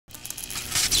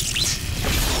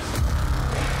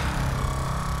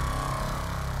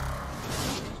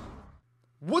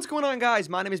What's going on, guys?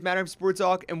 My name is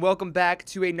mcsportzhawk, and welcome back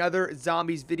to another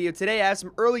zombies video. Today I have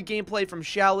some early gameplay from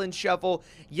Shaolin Shuffle.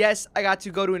 Yes, I got to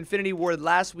go to Infinity Ward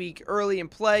last week early and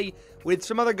play with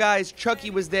some other guys. Chucky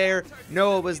was there,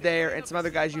 Noah was there, and some other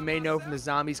guys you may know from the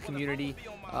zombies community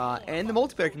and the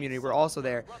multiplayer community were also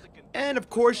there. And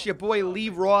of course, your boy Lee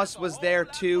Ross was there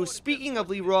too. Speaking of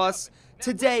Lee Ross,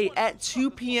 today at 2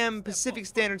 p.m. Pacific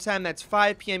Standard Time, that's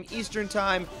 5 p.m. Eastern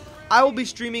Time, I will be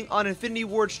streaming on Infinity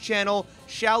Ward's channel,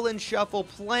 Shaolin Shuffle,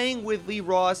 playing with Lee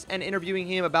Ross and interviewing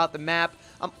him about the map.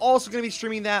 I'm also going to be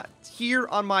streaming that here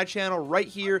on my channel, right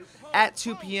here at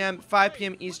 2 p.m., 5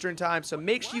 p.m. Eastern Time. So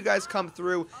make sure you guys come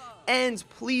through, and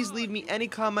please leave me any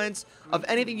comments of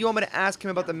anything you want me to ask him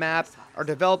about the map, or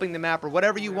developing the map, or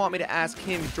whatever you want me to ask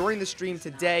him during the stream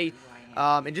today.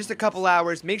 In just a couple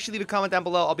hours. Make sure you leave a comment down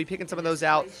below. I'll be picking some of those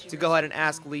out to go ahead and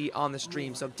ask Lee on the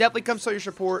stream. So definitely come show your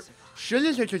support. So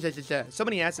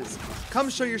many S's. Come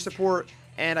show your support,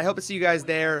 and I hope to see you guys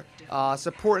there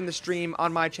supporting the stream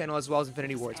on my channel as well as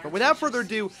Infinity Wards. But without further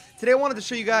ado, today I wanted to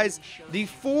show you guys the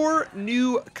 4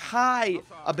 new Kai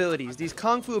abilities, these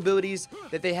Kung Fu abilities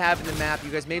that they have in the map.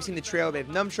 You guys may have seen the trailer. They have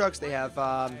nunchucks. They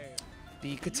have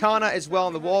the katana as well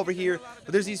on the wall over here.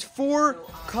 But there's these 4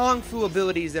 Kung Fu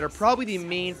abilities that are probably the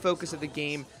main focus of the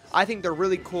game. I think they're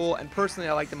really cool, and personally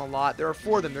I like them a lot. There are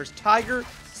 4 of them. There's Tiger,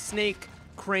 Snake,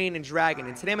 Crane, and Dragon.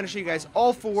 And today I'm going to show you guys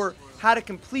all 4, how to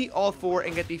complete all 4,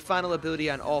 and get the final ability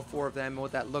on all 4 of them and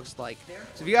what that looks like.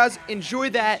 So if you guys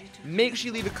enjoyed that, make sure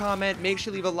you leave a comment, make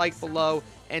sure you leave a like below,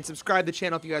 and subscribe to the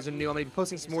channel if you guys are new. I'm going to be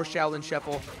posting some more Shaolin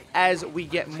Shuffle as we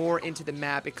get more into the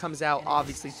map. It comes out,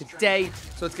 obviously, today,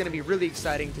 so it's going to be really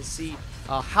exciting to see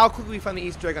how quickly we find the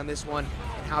Easter egg on this one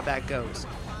and how that goes.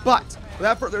 But,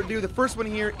 without further ado, the first one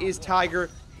here is Tiger.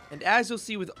 And as you'll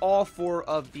see with all 4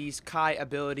 of these Kai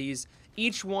abilities,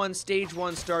 each one, stage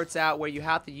 1, starts out where you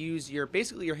have to use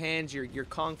basically your hands, your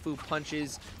Kung Fu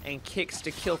punches and kicks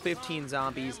to kill 15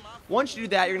 zombies. Once you do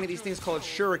that, you're going to get these things called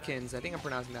shurikens. I think I'm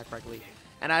pronouncing that correctly.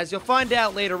 And as you'll find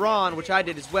out later on, which I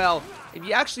did as well, if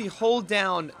you actually hold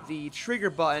down the trigger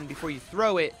button before you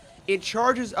throw it, it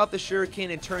charges up the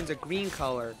shuriken and turns a green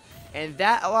color. And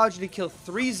that allows you to kill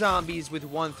 3 zombies with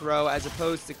 1 throw, as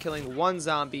opposed to killing 1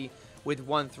 zombie with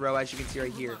 1 throw, as you can see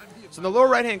right here. So in the lower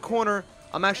right-hand corner,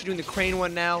 I'm actually doing the Crane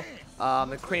one now,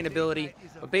 the Crane ability.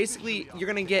 But basically, you're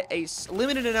going to get a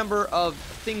limited number of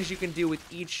things you can do with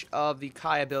each of the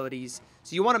Kai abilities.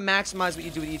 So you want to maximize what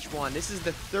you do with each one. This is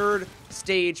the 3rd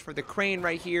stage for the Crane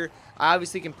right here. I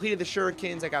obviously completed the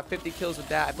shurikens. I got 50 kills with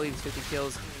that. I believe it's 50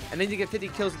 kills. And then you get 50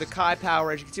 kills with the Kai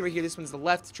power. As you can see right here, this one's the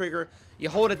left trigger. You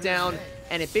hold it down,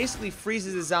 and it basically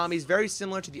freezes the zombies. Very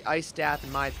similar to the Ice Staff,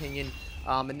 in my opinion.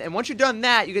 And once you're done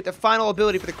that, you get the final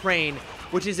ability for the Crane,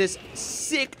 which is this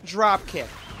sick drop kick.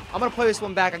 I'm going to play this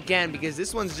one back again because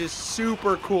this one's just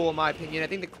super cool in my opinion. I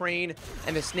think the Crane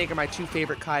and the Snake are my 2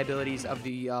 favorite Kai abilities of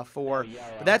the 4.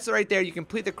 But that's right there. You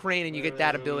complete the Crane and you get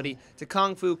that ability to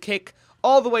Kung Fu kick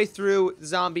all the way through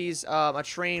zombies, a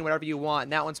train, whatever you want.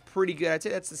 And that one's pretty good. I'd say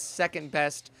that's the 2nd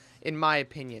best in my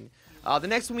opinion. The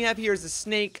next one we have here is the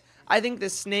Snake. I think the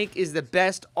Snake is the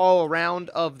best all around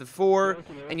of the 4,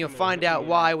 and you'll find out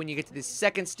why when you get to the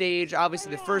 2nd stage.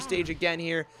 Obviously, the 1st stage again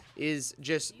here is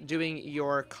just doing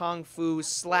your Kung Fu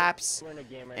slaps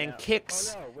and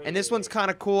kicks, and this one's kind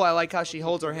of cool. I like how she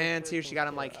holds her hands here. She got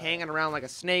them like hanging around like a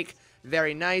snake.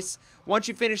 Very nice. Once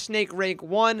you finish Snake rank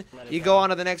 1, you go on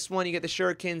to the next one. You get the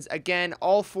shurikens. Again,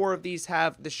 all 4 of these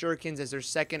have the shurikens as their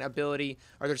 2nd ability,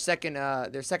 or their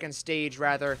second stage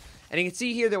rather. And you can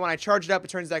see here that when I charge it up,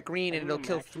 it turns that green, and it'll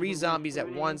kill 3 zombies at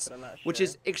once, which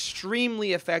is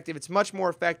extremely effective. It's much more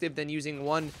effective than using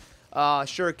 1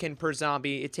 shuriken per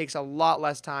zombie. It takes a lot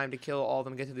less time to kill all of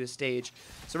them and get through this stage.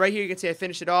 So right here you can see I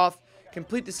finish it off,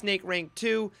 complete the Snake rank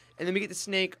 2, and then we get the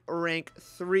Snake rank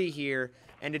 3 here.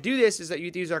 And to do this is that you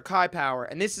use our Kai power,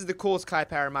 and this is the coolest Kai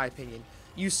power in my opinion.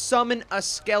 You summon a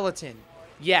skeleton.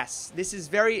 Yes, this is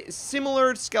very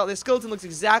similar to skeleton. The skeleton looks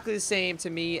exactly the same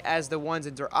to me as the ones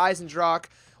in Der Eisendrache,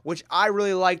 which I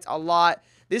really liked a lot.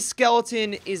 This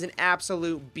skeleton is an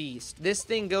absolute beast. This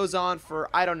thing goes on for,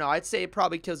 I don't know, I'd say it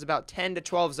probably kills about 10 to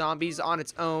 12 zombies on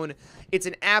its own. It's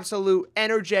an absolute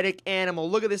energetic animal.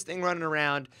 Look at this thing running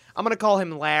around. I'm going to call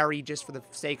him Larry just for the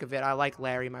sake of it. I like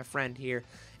Larry, my friend here.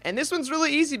 And this one's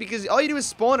really easy because all you do is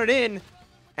spawn it in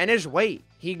and just wait.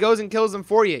 He goes and kills them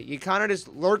for you. You kind of just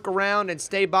lurk around and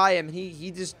stay by him. He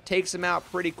just takes them out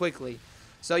pretty quickly.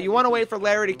 So you want to wait for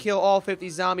Larry to kill all 50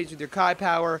 zombies with your Kai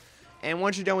power. And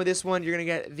once you're done with this one, you're going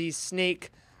to get the Snake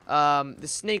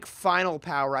final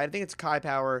power. I think it's Kai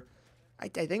power. I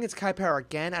think it's Kai power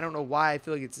again. I don't know why. I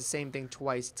feel like it's the same thing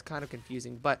twice. It's kind of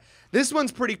confusing. But this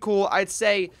one's pretty cool. I'd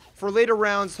say for later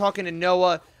rounds, talking to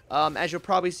Noah, as you'll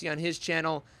probably see on his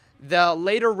channel. The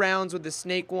later rounds with the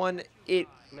snake one,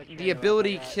 the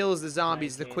ability kills the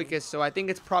zombies the quickest, so I think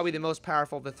it's probably the most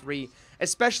powerful of the three,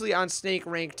 especially on snake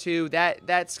rank 2.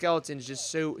 That skeleton is just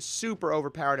so super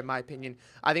overpowered in my opinion.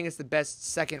 I think it's the best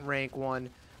second rank one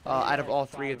out of all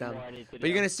three of them. But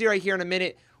you're gonna see right here in a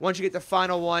minute, once you get the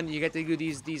final one, you get to do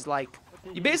these like,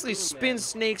 you basically spin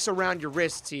snakes around your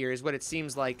wrists here, is what it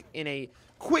seems like, in a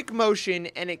quick motion,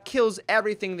 and it kills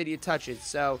everything that you touches.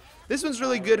 So this one's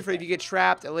really good for if you get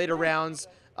trapped at later rounds.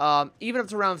 Even up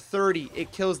to round 30,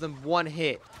 it kills them one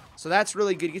hit. So that's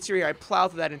really good. You can see here, I plow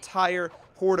through that entire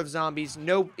horde of zombies,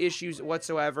 no issues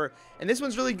whatsoever. And this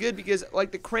one's really good because,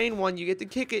 like the crane one, you get to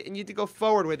kick it and you get to go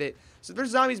forward with it. So if there's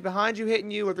zombies behind you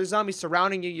hitting you, or if there's zombies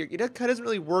surrounding you, it doesn't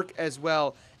really work as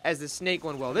well as the snake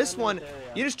one will. This one,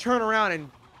 you just turn around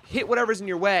and hit whatever's in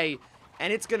your way,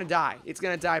 and it's gonna die. It's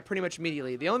gonna die pretty much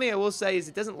immediately. The only thing I will say is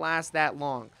it doesn't last that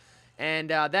long. And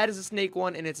that is the snake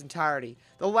one in its entirety.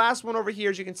 The last one over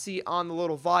here, as you can see on the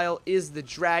little vial, is the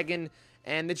dragon.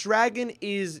 And the dragon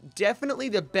is definitely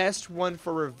the best one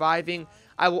for reviving.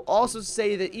 I will also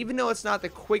say that even though it's not the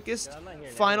quickest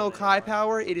final Kai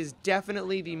power, it is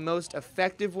definitely the most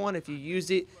effective one if you use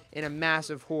it in a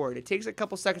massive horde. It takes a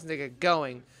couple seconds to get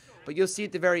going, but you'll see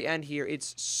at the very end here, it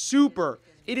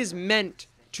is meant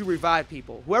to revive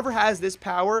people. Whoever has this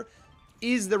power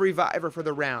is the reviver for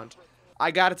the round. I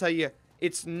gotta tell you,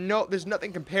 there's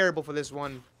nothing comparable for this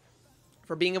one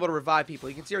for being able to revive people.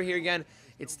 You can see right here again,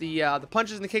 it's the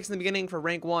punches and the kicks in the beginning for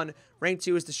rank 1, rank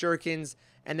 2 is the shurikens,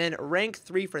 and then rank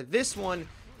 3 for this one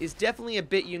is definitely a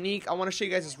bit unique. I want to show you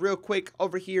guys this real quick.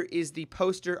 Over here is the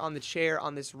poster on the chair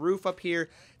on this roof up here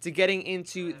to getting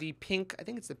into the pink, I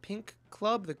think it's the pink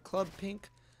club, the club pink.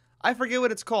 I forget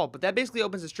what it's called, but that basically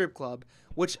opens a strip club,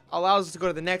 which allows us to go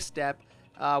to the next step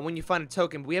when you find a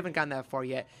token, but we haven't gotten that far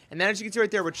yet. And then as you can see right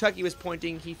there where Chucky was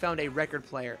pointing, he found a record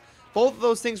player. Both of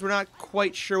those things, we're not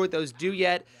quite sure what those do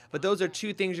yet, but those are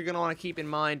two things you're going to want to keep in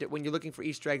mind when you're looking for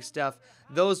Easter egg stuff.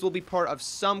 Those will be part of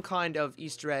some kind of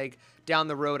Easter egg down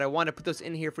the road. I want to put those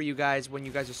in here for you guys when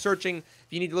you guys are searching. If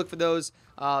you need to look for those,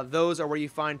 those are where you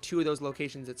find two of those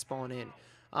locations that spawn in.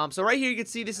 So right here you can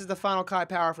see this is the final Kai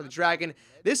power for the dragon.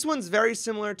 This one's very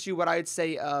similar to what I'd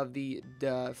say of the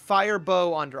fire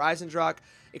bow on Der Eisendrache.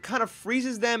 It kind of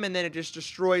freezes them and then it just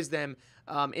destroys them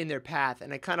in their path.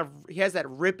 And he has that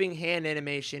ripping hand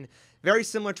animation, very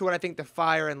similar to what I think the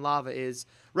fire and lava is.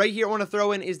 Right here I want to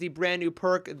throw in is the brand new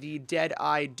perk, the Dead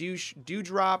Eye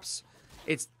Dewdrops.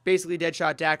 It's basically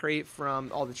Deadshot Daiquiri from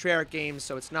all the Treyarch games,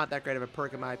 so it's not that great of a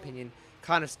perk in my opinion.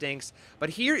 Kind of stinks. But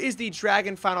here is the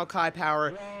Dragon Final Kai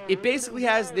power. It basically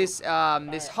has this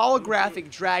this holographic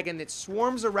dragon that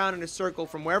swarms around in a circle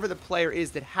from wherever the player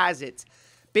is that has it.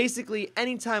 Basically,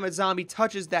 anytime a zombie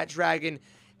touches that dragon,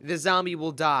 the zombie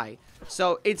will die.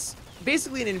 So it's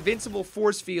basically an invincible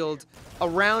force field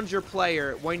around your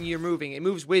player when you're moving. It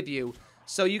moves with you.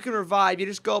 So you can revive. You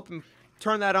just go up and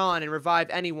turn that on and revive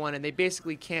anyone, and they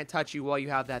basically can't touch you while you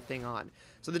have that thing on.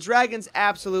 So the dragon's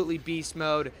absolutely beast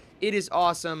mode. It is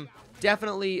awesome.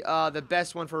 Definitely the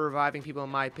best one for reviving people in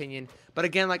my opinion. But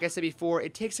again, like I said before,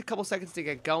 it takes a couple seconds to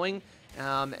get going.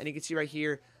 And you can see right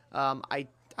here, I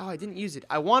didn't use it.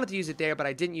 I wanted to use it there, but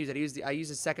I didn't use it. I used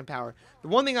the second power.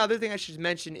 The other thing I should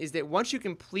mention is that once you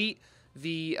complete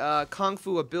the Kung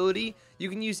Fu ability, you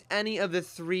can use any of the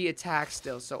 3 attacks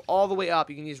still. So all the way up,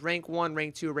 you can use rank 1,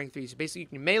 rank 2, rank 3. So basically you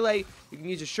can melee, you can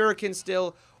use a shuriken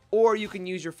still, or you can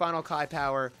use your final Kai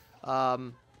power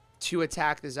to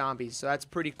attack the zombies. So that's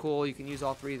pretty cool. You can use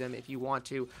all 3 of them if you want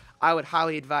to. I would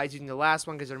highly advise using the last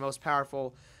one because they're most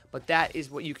powerful, but that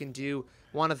is what you can do.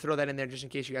 Want to throw that in there just in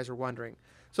case you guys were wondering.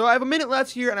 So I have a minute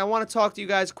left here, and I want to talk to you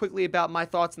guys quickly about my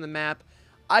thoughts on the map.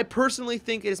 I personally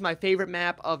think it is my favorite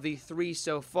map of the 3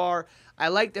 so far. I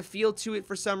like the feel to it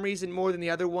for some reason more than the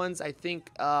other ones. I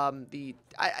think I'm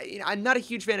not a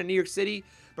huge fan of New York City,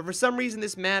 but for some reason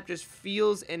this map just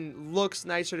feels and looks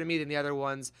nicer to me than the other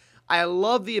ones. I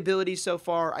love the abilities so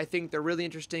far. I think they're really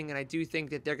interesting, and I do think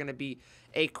that they're going to be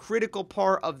a critical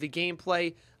part of the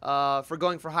gameplay for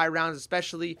going for high rounds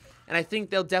especially, and I think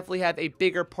they'll definitely have a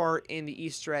bigger part in the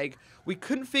Easter egg. We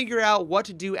couldn't figure out what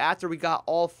to do after we got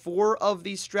all 4 of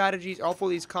these strategies, all 4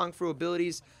 of these Kung Fu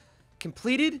abilities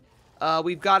completed.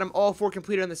 We've got them all 4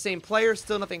 completed on the same player.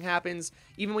 Still nothing happens.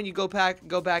 Even when you go back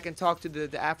and talk to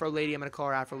the Afro lady. I'm going to call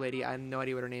her Afro lady. I have no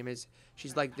idea what her name is.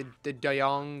 She's like the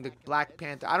Dayong, the Black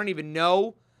Panther. I don't even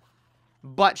know.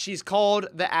 But she's called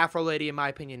the Afro lady in my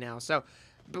opinion now. So,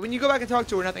 but when you go back and talk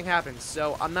to her, nothing happens.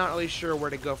 So I'm not really sure where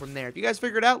to go from there. If you guys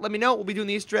figure it out, let me know. We'll be doing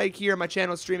the Easter egg here on my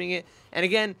channel, streaming it. And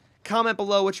again, comment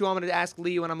below what you want me to ask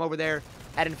Lee when I'm over there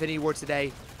at Infinity Ward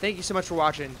today. Thank you so much for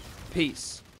watching.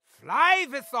 Peace. Fly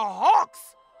with the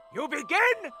hawks. You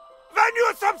begin when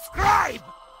you subscribe.